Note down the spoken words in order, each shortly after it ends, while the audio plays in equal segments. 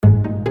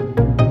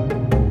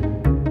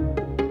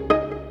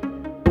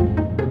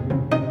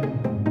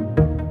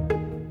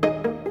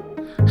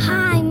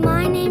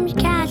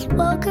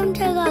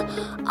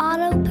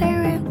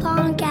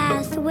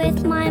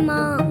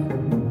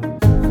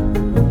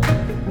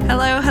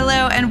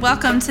and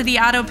welcome to the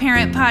Auto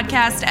Parent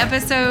Podcast,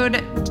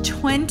 episode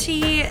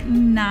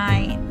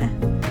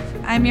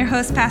 29. I'm your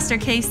host, Pastor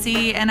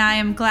Casey, and I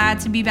am glad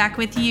to be back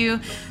with you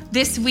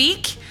this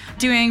week,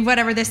 doing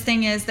whatever this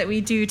thing is that we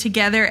do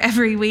together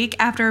every week.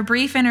 After a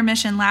brief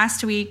intermission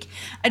last week,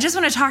 I just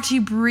want to talk to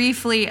you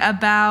briefly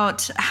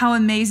about how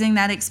amazing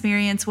that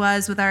experience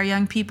was with our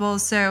young people.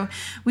 So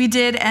we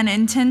did an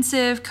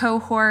intensive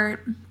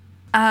cohort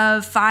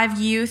of 5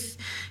 youth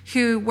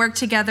who worked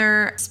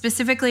together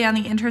specifically on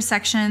the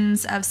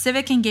intersections of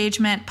civic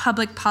engagement,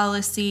 public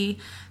policy,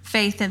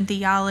 faith, and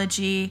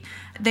theology.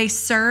 They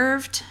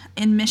served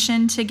in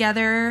mission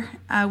together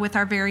with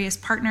our various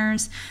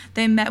partners.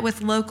 They met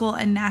with local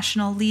and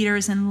national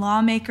leaders and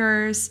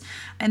lawmakers,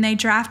 and they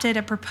drafted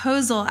a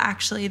proposal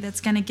actually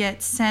that's going to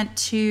get sent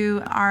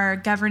to our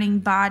governing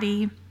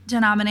body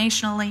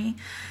denominationally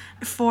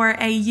for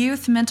a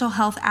youth mental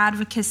health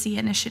advocacy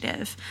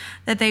initiative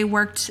that they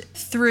worked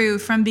through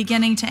from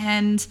beginning to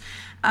end.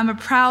 I'm a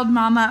proud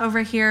mama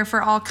over here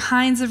for all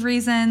kinds of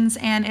reasons,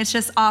 and it's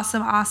just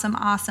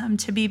awesome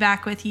to be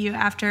back with you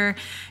after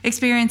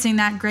experiencing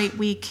that great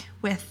week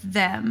with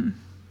them.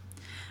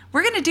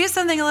 We're going to do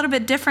something a little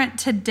bit different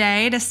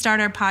today to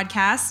start our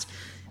podcast,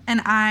 and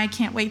I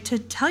can't wait to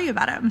tell you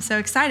about it. I'm so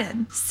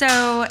excited.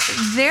 So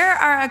there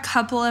are a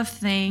couple of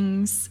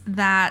things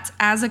that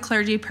as a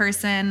clergy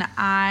person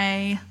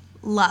I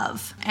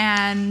love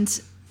and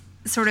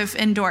sort of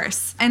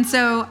endorse. And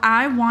so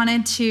I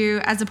wanted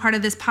to, as a part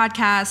of this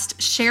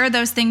podcast, share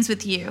those things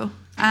with you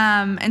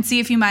and see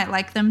if you might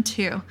like them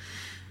too.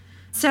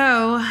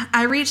 So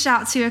I reached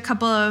out to a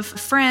couple of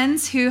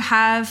friends who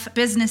have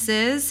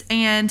businesses,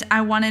 and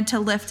I wanted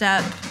to lift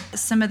up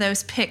some of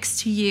those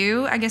picks to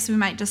you. I guess we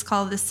might just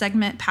call this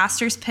segment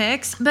Pastor's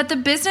Picks. But the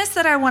business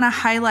that I want to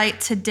highlight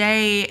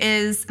today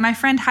is my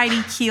friend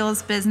Heidi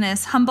Keel's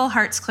business, Humble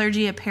Hearts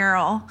Clergy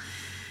Apparel.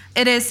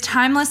 It is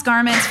timeless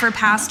garments for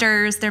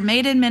pastors. They're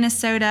made in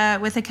Minnesota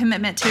with a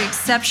commitment to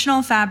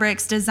exceptional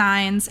fabrics,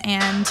 designs,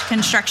 and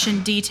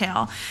construction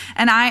detail.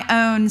 And I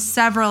own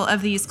several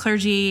of these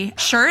clergy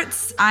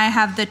shirts. I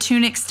have the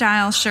tunic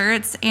style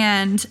shirts,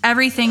 and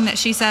everything that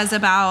she says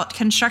about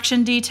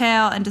construction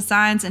detail and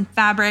designs and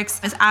fabrics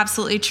is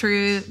absolutely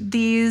true.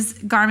 These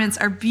garments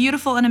are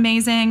beautiful and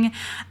amazing.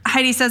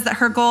 Heidi says that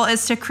her goal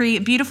is to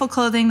create beautiful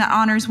clothing that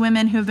honors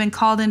women who have been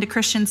called into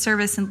Christian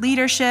service and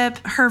leadership.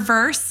 Her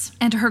verse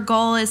and her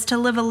goal is to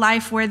live a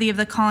life worthy of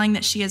the calling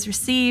that she has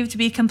received,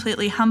 be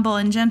completely humble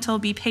and gentle,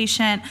 be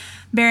patient,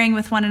 bearing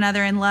with one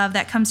another in love.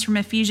 That comes from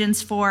Ephesians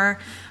 4,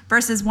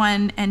 verses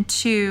 1 and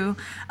 2.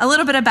 A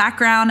little bit of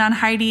background on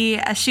Heidi.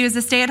 She was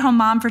a stay-at-home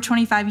mom for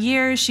 25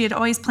 years. She had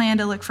always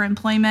planned to look for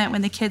employment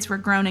when the kids were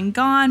grown and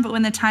gone, but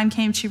when the time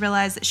came, she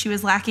realized that she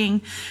was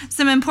lacking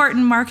some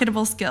important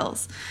marketable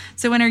skills.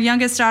 So when her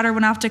youngest daughter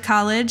went off to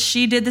college,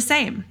 she did the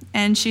same.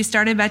 And she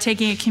started by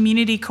taking a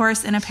community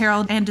course in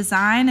apparel and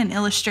design and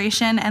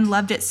illustration and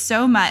loved it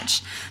so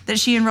much that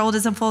she enrolled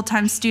as a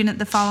full-time student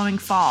the following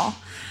fall.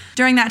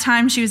 During that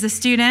time, she was a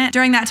student.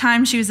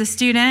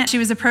 She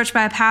was approached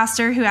by a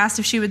pastor who asked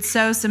if she would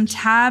sew some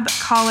tab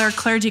collar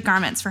clergy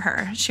garments for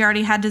her. She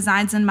already had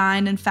designs in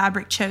mind and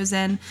fabric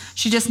chosen.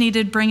 She just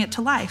needed to bring it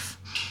to life.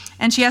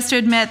 And she has to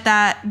admit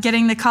that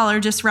getting the collar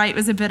just right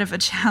was a bit of a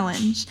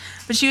challenge.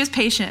 But she was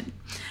patient,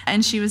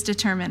 and she was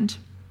determined.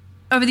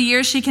 Over the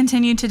years, she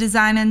continued to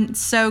design and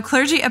sew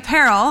clergy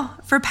apparel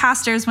for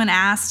pastors when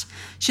asked.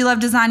 She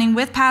loved designing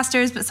with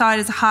pastors, but saw it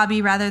as a hobby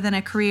rather than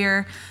a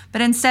career. But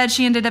instead,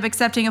 she ended up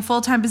accepting a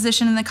full-time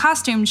position in the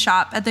costume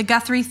shop at the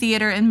Guthrie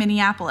Theater in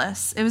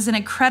Minneapolis. It was an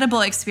incredible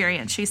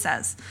experience, she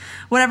says.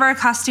 Whatever a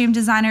costume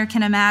designer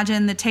can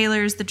imagine, the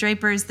tailors, the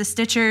drapers, the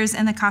stitchers,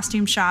 and the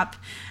costume shop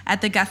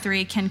at the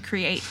Guthrie can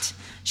create.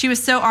 She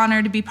was so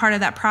honored to be part of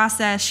that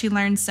process. She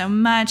learned so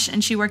much,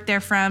 and she worked there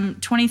from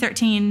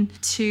 2013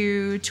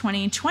 to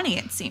 2020,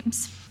 it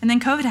seems. And then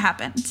COVID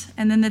happened,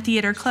 and then the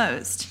theater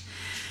closed.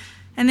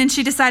 And then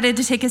she decided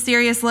to take a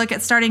serious look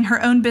at starting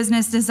her own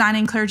business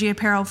designing clergy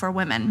apparel for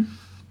women.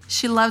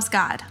 She loves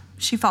God.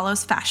 She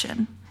follows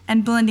fashion,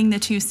 and blending the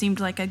two seemed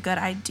like a good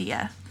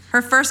idea.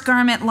 Her first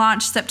garment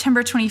launched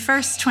September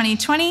 21st,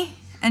 2020,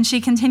 and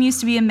she continues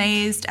to be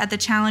amazed at the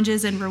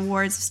challenges and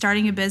rewards of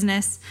starting a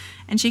business,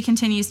 and she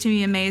continues to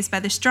be amazed by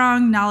the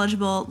strong,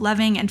 knowledgeable,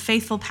 loving, and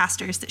faithful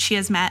pastors that she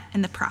has met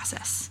in the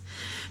process.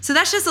 So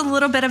that's just a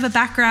little bit of a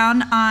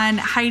background on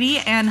Heidi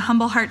and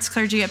Humble Hearts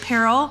Clergy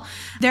Apparel.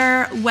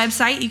 Their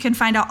website, you can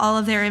find out all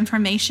of their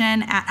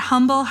information at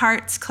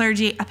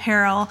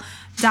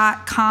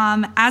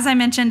humbleheartsclergyapparel.com. As I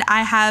mentioned,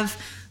 I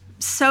have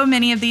so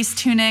many of these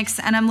tunics,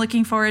 and I'm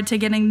looking forward to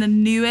getting the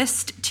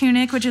newest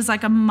tunic, which is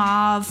like a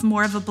mauve,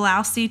 more of a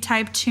blousey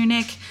type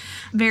tunic.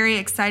 Very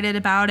excited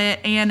about it,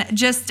 and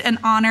just an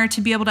honor to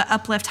be able to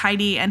uplift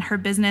Heidi and her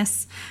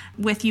business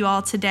with you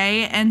all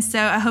today. And so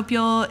I hope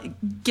you'll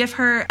give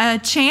her a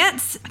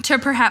chance to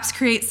perhaps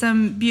create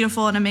some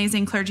beautiful and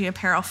amazing clergy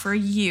apparel for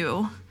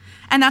you.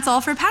 And that's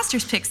all for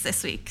Pastor's Picks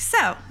this week.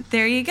 So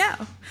there you go.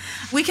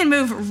 We can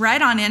move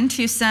right on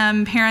into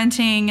some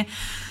parenting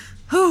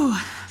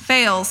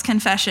fails,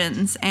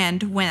 confessions,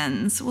 and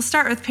wins. We'll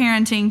start with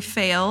parenting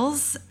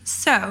fails.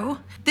 So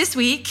this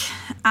week,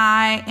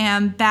 I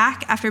am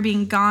back after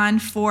being gone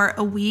for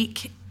a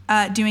week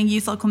doing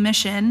Youth Local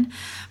Mission.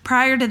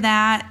 Prior to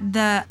that,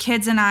 the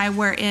kids and I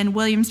were in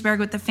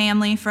Williamsburg with the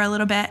family for a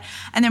little bit.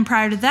 And then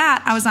prior to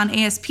that, I was on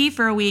ASP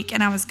for a week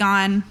and I was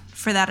gone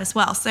for that as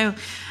well. So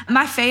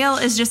my fail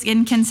is just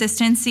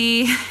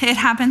inconsistency. It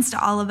happens to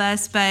all of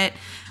us, but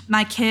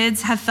my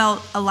kids have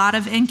felt a lot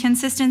of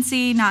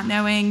inconsistency, not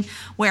knowing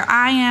where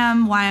I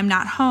am, why I'm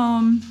not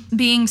home,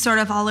 being sort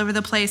of all over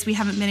the place. We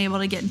haven't been able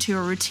to get into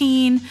a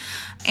routine.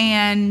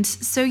 And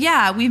so,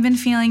 yeah, we've been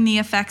feeling the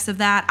effects of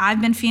that.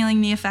 I've been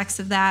feeling the effects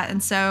of that.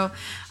 And so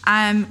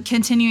I'm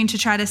continuing to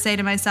try to say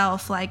to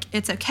myself, like,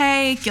 it's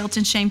okay. Guilt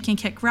and shame can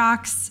kick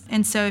rocks.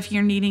 And so if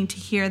you're needing to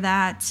hear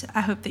that,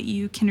 I hope that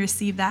you can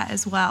receive that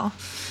as well.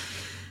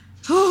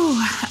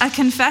 Ooh, a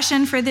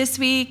confession for this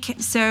week.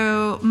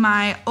 So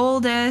my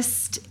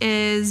oldest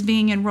is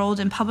being enrolled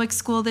in public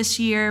school this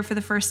year for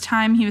the first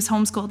time. He was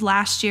homeschooled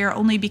last year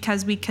only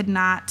because we could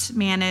not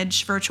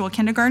manage virtual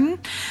kindergarten.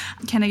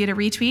 Can I get a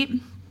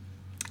retweet?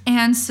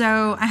 And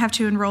so I have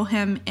to enroll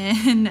him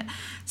in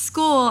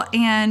school.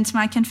 And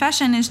my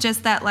confession is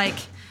just that, like,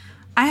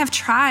 I have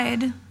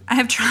tried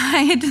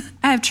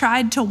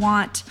to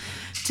want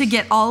to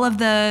get all of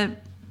the,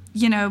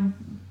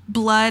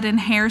 blood and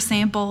hair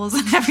samples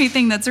and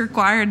everything that's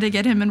required to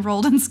get him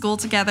enrolled in school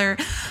together.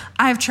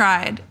 I've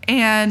tried,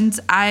 and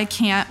I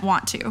can't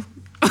want to,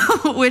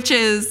 which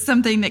is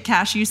something that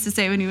Cash used to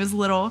say when he was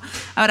little.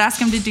 I would ask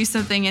him to do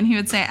something, and he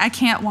would say, I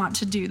can't want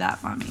to do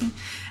that, Mommy.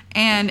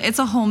 And it's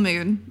a whole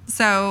mood.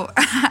 So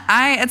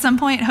I, at some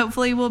point,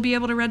 hopefully will be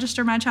able to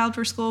register my child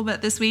for school,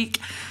 but this week,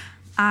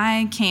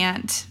 I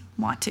can't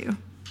want to.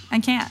 I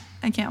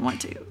can't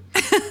want to.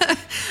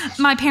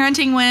 My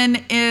parenting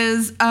win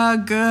is a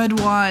good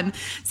one.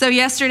 So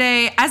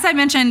yesterday, as I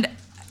mentioned,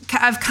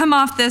 I've come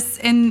off this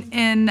in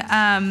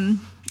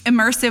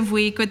immersive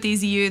week with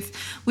these youth.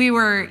 We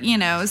were,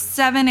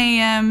 7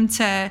 a.m.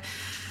 to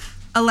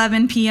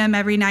 11 p.m.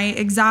 every night,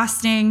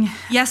 exhausting.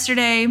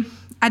 Yesterday,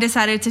 I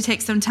decided to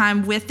take some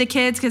time with the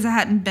kids because I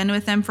hadn't been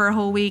with them for a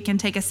whole week and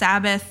take a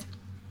Sabbath,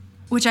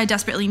 which I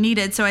desperately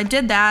needed. So I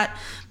did that,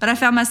 but I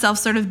found myself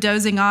sort of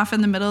dozing off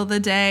in the middle of the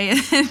day.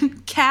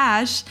 And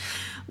Cash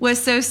was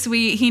so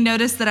sweet. He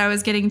noticed that I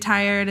was getting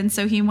tired, and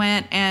so he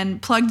went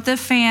and plugged the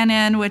fan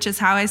in, which is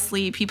how I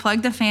sleep. He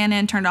plugged the fan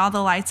in, turned all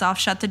the lights off,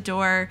 shut the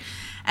door,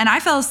 and I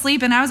fell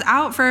asleep, and I was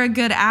out for a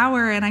good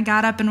hour, and I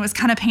got up and was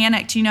kind of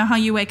panicked. You know how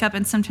you wake up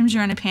and sometimes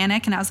you're in a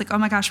panic, and I was like, oh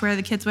my gosh, where are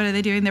the kids? What are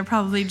they doing? They're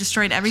probably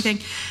destroyed everything.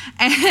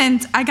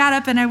 And I got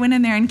up and I went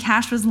in there, and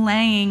Cash was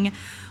laying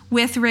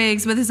with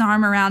Riggs with his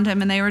arm around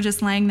him, and they were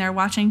just laying there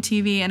watching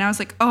TV. And I was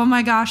like, oh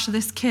my gosh,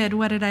 this kid,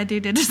 what did I do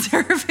to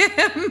deserve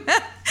him?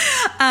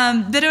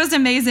 But it was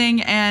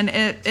amazing, and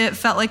it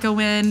felt like a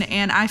win,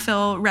 and I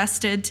feel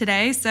rested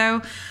today.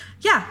 So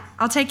yeah,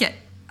 I'll take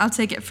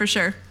it for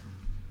sure.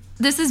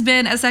 This has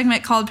been a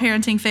segment called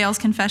Parenting Fails,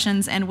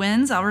 Confessions, and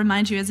Wins. I'll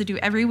remind you, as I do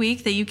every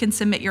week, that you can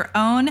submit your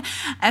own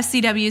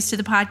FCWs to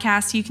the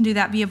podcast. You can do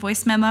that via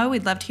voice memo.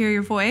 We'd love to hear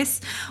your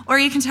voice. Or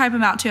you can type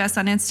them out to us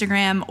on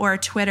Instagram or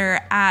Twitter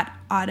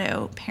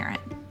 @AutoParent.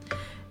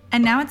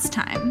 And now it's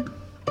time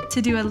to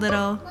do a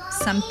little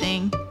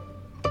something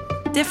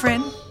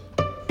different.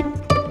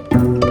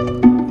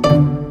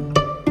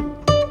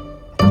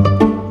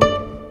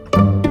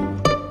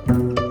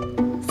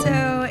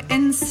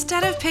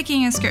 Instead of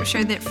picking a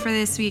scripture for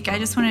this week, I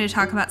just wanted to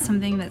talk about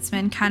something that's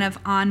been kind of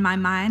on my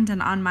mind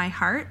and on my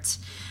heart.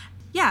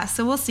 Yeah,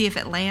 so we'll see if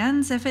it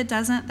lands. If it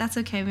doesn't, that's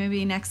okay,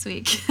 maybe next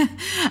week.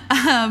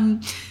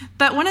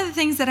 But one of the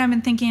things that I've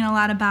been thinking a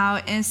lot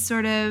about is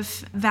sort of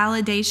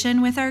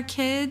validation with our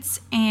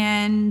kids,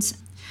 and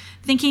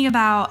thinking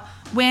about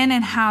when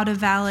and how to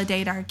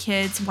validate our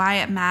kids, why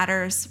it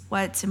matters,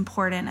 what's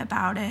important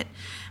about it.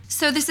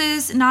 So this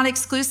is not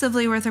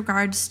exclusively with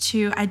regards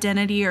to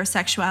identity or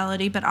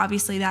sexuality, but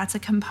obviously that's a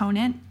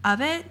component of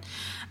it.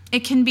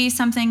 It can be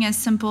something as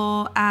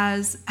simple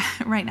as,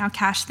 right now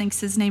Cash thinks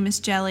his name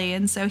is Jelly,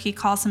 and so he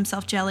calls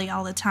himself Jelly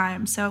all the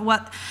time. So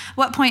at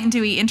what point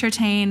do we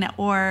entertain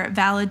or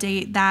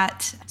validate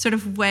that sort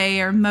of way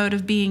or mode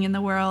of being in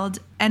the world?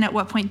 And at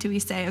what point do we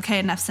say, okay,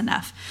 enough's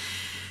enough?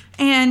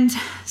 And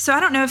so I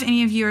don't know if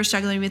any of you are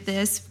struggling with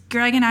this.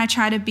 Greg and I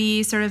try to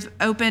be sort of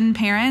open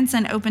parents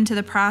and open to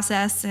the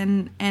process.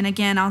 And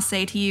again, I'll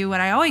say to you what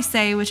I always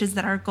say, which is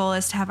that our goal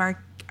is to have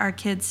our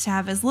kids to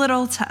have as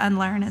little to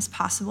unlearn as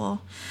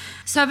possible.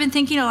 So I've been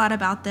thinking a lot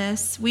about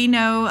this. We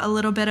know a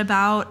little bit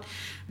about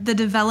the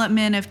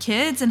development of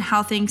kids and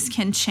how things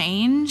can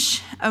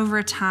change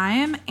over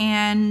time.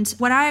 And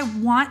what I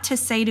want to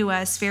say to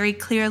us very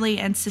clearly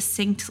and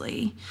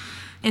succinctly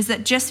is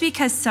that just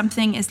because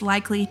something is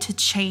likely to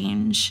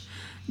change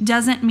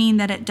doesn't mean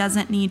that it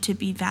doesn't need to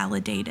be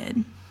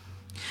validated.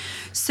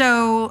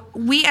 So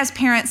we as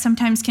parents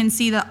sometimes can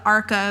see the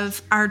arc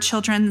of our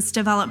children's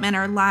development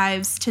or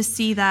lives to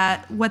see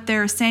that what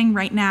they're saying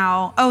right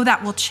now, oh,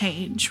 that will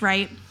change,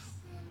 right?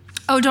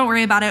 oh, don't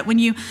worry about it when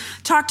you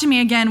talk to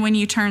me again when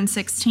you turn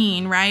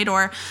 16, right?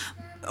 Or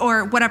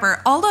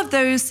whatever. All of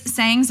those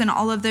sayings and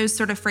all of those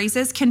sort of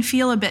phrases can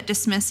feel a bit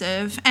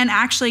dismissive and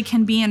actually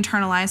can be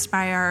internalized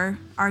by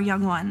our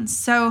young ones.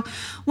 So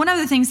one of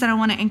the things that I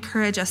want to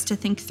encourage us to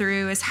think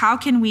through is how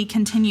can we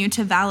continue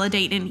to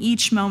validate in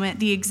each moment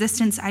the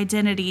existence,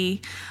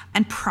 identity,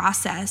 and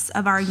process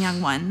of our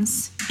young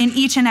ones in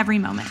each and every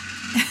moment,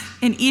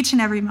 in each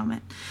and every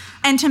moment,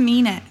 and to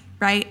mean it.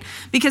 Right?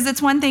 Because it's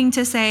one thing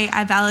to say,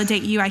 I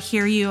validate you, I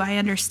hear you, I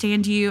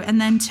understand you, and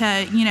then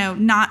to,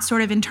 not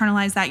sort of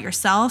internalize that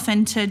yourself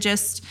and to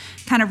just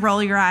kind of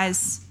roll your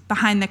eyes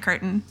behind the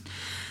curtain.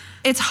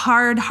 It's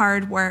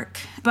hard work,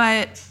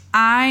 but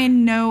I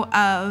know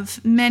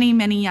of many,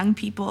 many young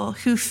people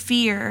who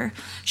fear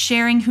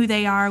sharing who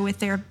they are with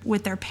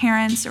their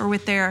parents or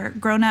with their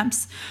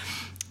grown-ups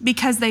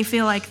because they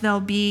feel like they'll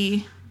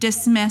be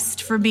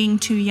dismissed for being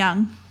too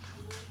young.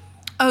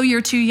 Oh,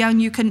 you're too young,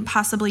 you couldn't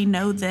possibly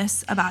know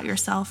this about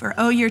yourself. Or,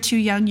 oh, you're too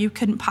young, you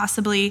couldn't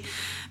possibly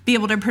be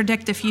able to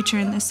predict the future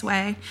in this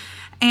way.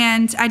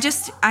 And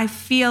I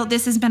feel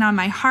this has been on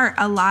my heart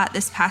a lot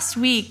this past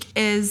week,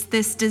 is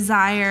this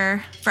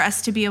desire for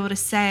us to be able to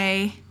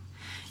say,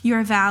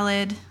 you're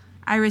valid,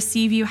 I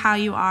receive you how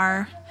you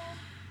are.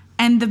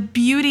 And the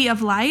beauty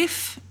of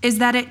life is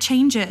that it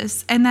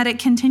changes and that it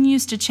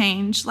continues to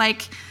change.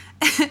 Like,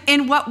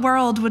 in what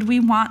world would we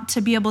want to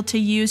be able to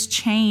use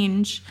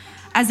change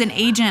as an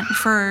agent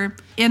for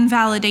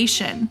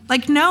invalidation?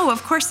 Like, no,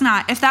 of course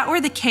not. If that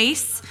were the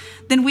case,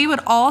 then we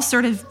would all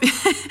sort of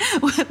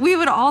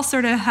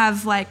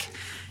have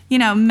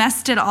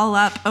messed it all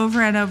up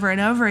over and over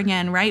and over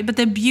again, right? But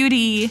the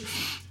beauty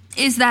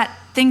is that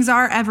things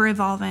are ever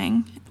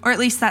evolving, or at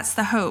least that's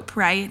the hope,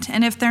 right?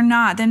 And if they're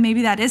not, then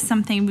maybe that is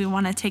something we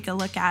want to take a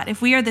look at.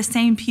 If we are the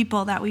same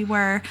people that we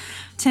were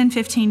 10,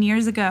 15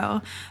 years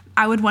ago,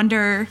 I would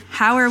wonder,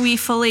 how are we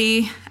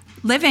fully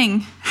living?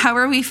 How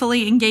are we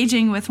fully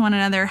engaging with one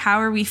another? How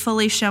are we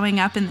fully showing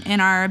up in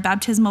our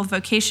baptismal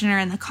vocation or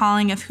in the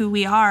calling of who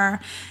we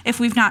are if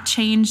we've not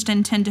changed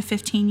in 10 to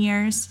 15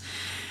 years?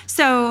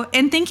 So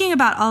in thinking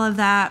about all of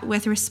that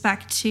with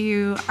respect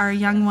to our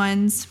young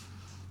ones,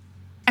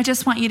 I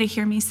just want you to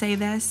hear me say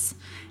this.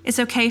 It's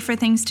okay for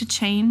things to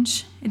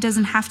change. It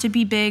doesn't have to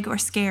be big or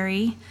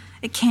scary.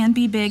 It can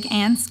be big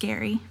and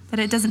scary, but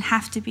it doesn't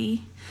have to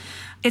be.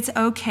 It's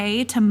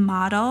okay to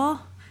model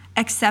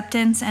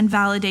acceptance and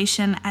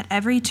validation at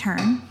every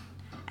turn,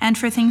 and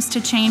for things to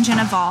change and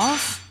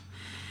evolve,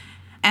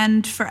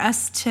 and for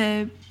us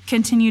to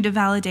continue to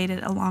validate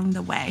it along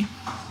the way.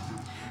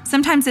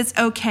 Sometimes it's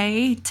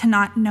okay to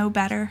not know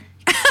better.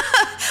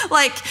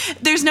 Like,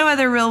 there's no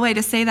other real way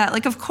to say that.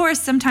 Like, of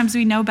course, sometimes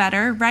we know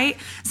better, right?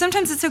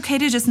 Sometimes it's okay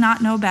to just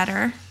not know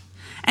better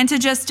and to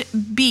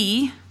just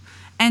be,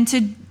 and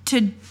to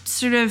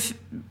sort of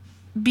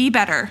be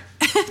better,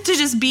 to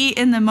just be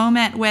in the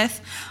moment with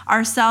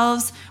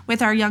ourselves,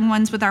 with our young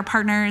ones, with our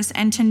partners,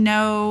 and to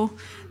know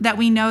that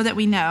we know that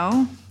we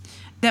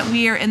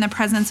are in the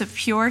presence of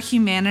pure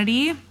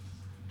humanity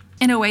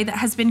in a way that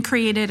has been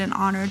created and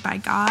honored by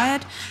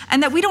God,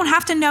 and that we don't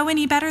have to know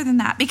any better than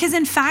that. Because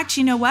in fact,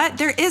 you know what?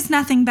 There is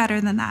nothing better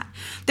than that.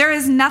 There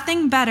is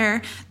nothing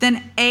better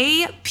than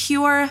a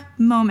pure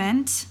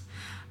moment,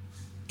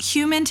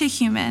 human to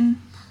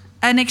human,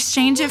 an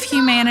exchange of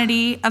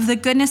humanity, of the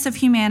goodness of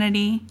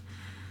humanity,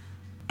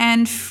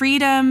 and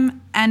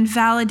freedom and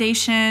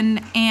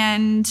validation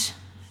and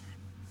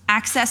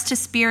access to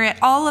spirit.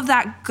 All of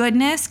that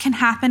goodness can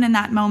happen in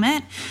that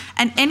moment.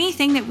 And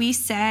anything that we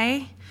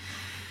say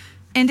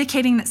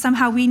indicating that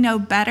somehow we know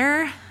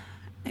better,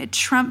 it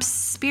trumps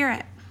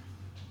spirit.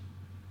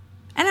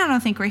 And I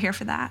don't think we're here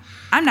for that.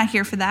 I'm not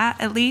here for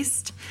that, at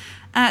least.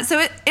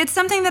 So it's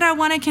something that I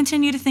want to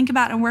continue to think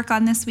about and work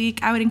on this week.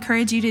 I would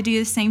encourage you to do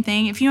the same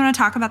thing. If you want to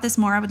talk about this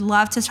more, I would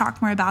love to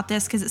talk more about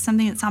this because it's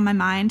something that's on my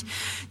mind.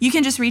 You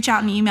can just reach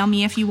out and email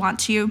me if you want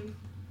to.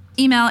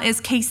 Email is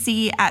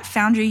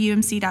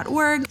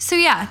kc@foundryumc.org. So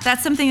yeah,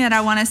 that's something that I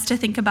want us to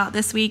think about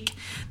this week.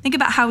 Think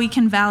about how we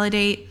can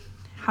validate,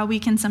 how we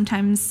can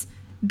sometimes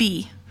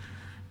be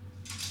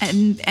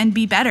and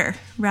be better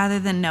rather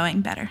than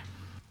knowing better.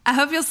 I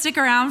hope you'll stick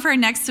around for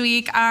next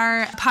week.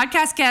 Our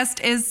podcast guest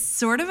is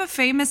sort of a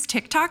famous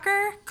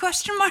TikToker, ?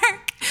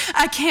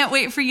 I can't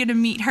wait for you to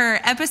meet her.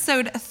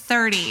 Episode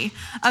 30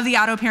 of the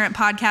Auto Parent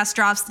Podcast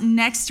drops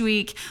next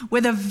week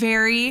with a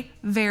very,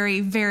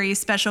 very, very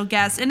special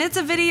guest. And it's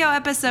a video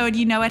episode,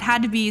 you know it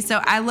had to be.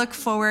 So I look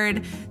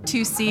forward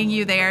to seeing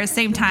you there.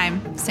 Same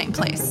time, same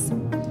place.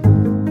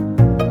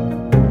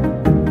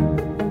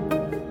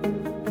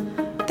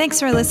 Thanks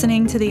for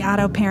listening to the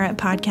Auto Parent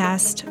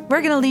Podcast.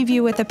 We're going to leave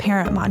you with a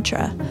parent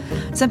mantra,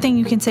 something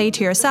you can say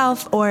to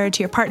yourself or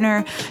to your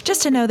partner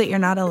just to know that you're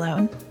not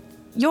alone.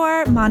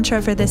 Your mantra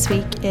for this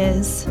week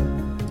is,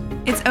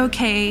 it's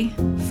okay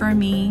for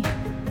me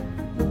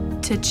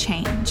to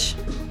change.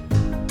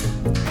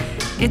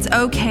 It's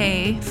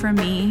okay for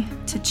me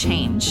to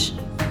change.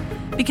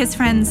 Because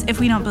friends, if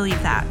we don't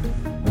believe that,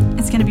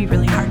 it's going to be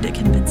really hard to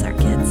convince our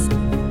kids.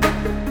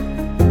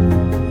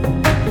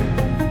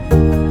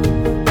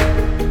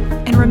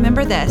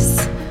 remember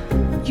this: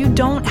 you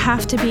don't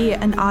have to be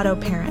an auto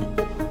parent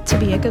to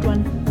be a good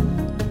one.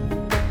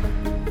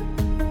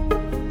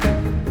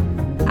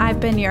 I've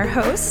been your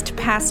host,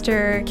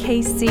 Pastor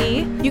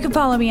Casey. You can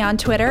follow me on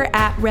Twitter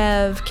at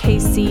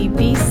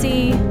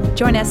RevKCBC.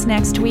 Join us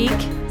next week,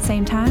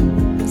 same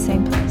time,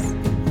 same place.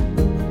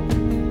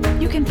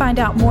 You can find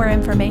out more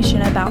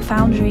information about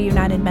Foundry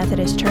United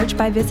Methodist Church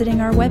by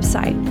visiting our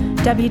website,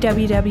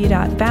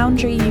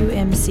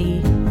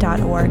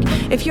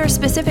 www.foundryumc.org. If you're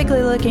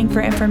specifically looking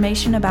for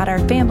information about our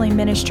Family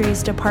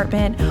Ministries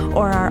department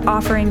or our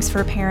offerings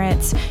for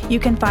parents, you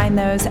can find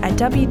those at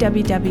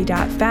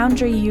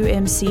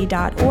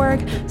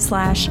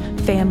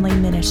www.foundryumc.org/family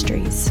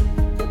ministries.